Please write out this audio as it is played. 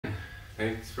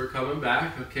Thanks for coming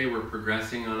back. Okay, we're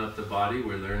progressing on up the body.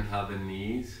 We learned how the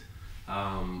knees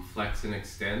flex and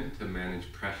extend to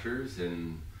manage pressures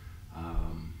and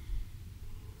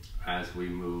as we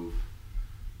move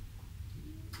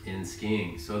in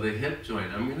skiing. So the hip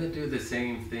joint, I'm gonna do the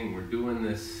same thing. We're doing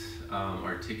this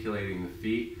articulating the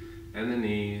feet and the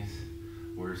knees.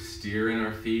 We're steering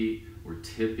our feet, we're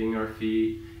tipping our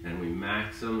feet, and we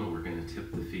max them, and we're gonna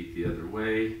tip the feet the other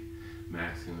way,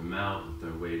 maxing them out with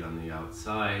our weight on the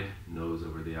outside, nose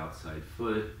over the outside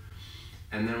foot.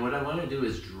 And then what I wanna do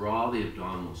is draw the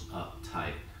abdominals up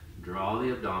tight. Draw the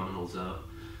abdominals up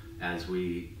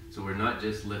so we're not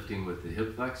just lifting with the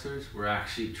hip flexors, we're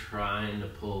actually trying to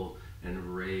pull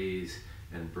and raise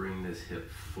and bring this hip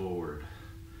forward,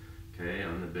 okay,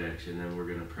 on the bench. And then we're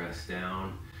gonna press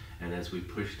down, and as we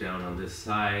push down on this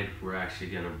side, we're actually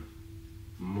gonna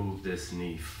move this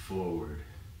knee forward,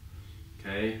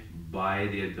 okay, by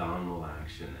the abdominal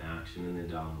action in the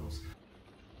abdominals.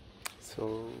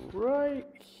 So right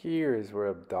here is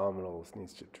where abdominals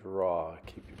needs to draw,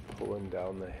 keep you pulling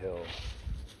down the hill.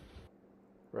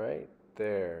 Right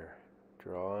there,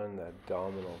 drawing the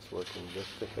abdominals, working with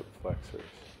the hip flexors.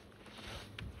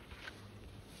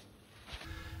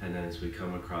 And then as we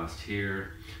come across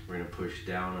here, we're gonna push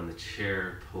down on the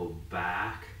chair, pull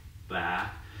back,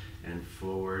 and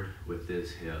forward with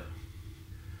this hip.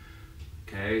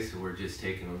 Okay, so we're just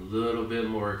taking a little bit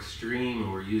more extreme,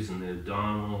 and we're using the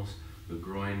abdominals, the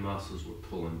groin muscles, we're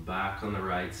pulling back on the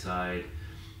right side,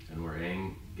 and we're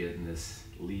getting this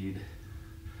lead,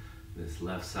 this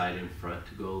left side in front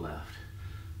to go left.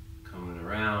 Coming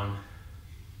around,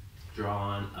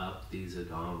 drawing up these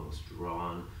abdominals,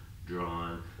 drawn,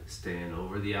 staying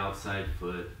over the outside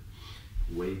foot,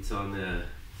 weights on the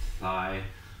thigh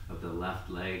of the left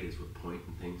leg as we're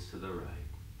pointing things to the right.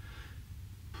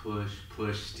 Push,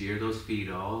 steer those feet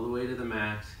all the way to the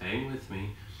max, hang with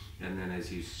me, and then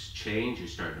as you change, you're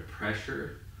starting to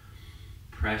pressure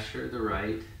the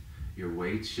right, your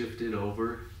weight shifted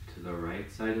over to the right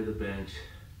side of the bench,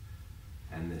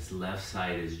 and this left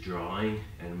side is drawing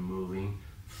and moving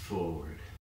forward.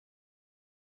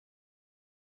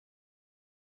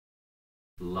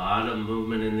 A lot of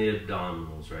movement in the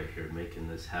abdominals right here, making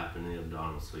this happen in the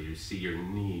abdominals. So you see your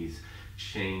knees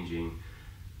changing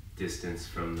distance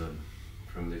from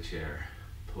the chair.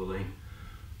 Pulling.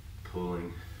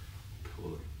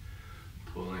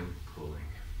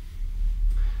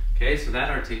 Okay, so that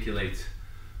articulates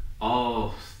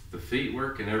all the feet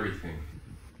work and everything.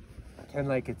 Pretend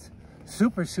like it's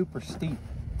super steep.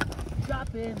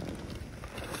 Drop in.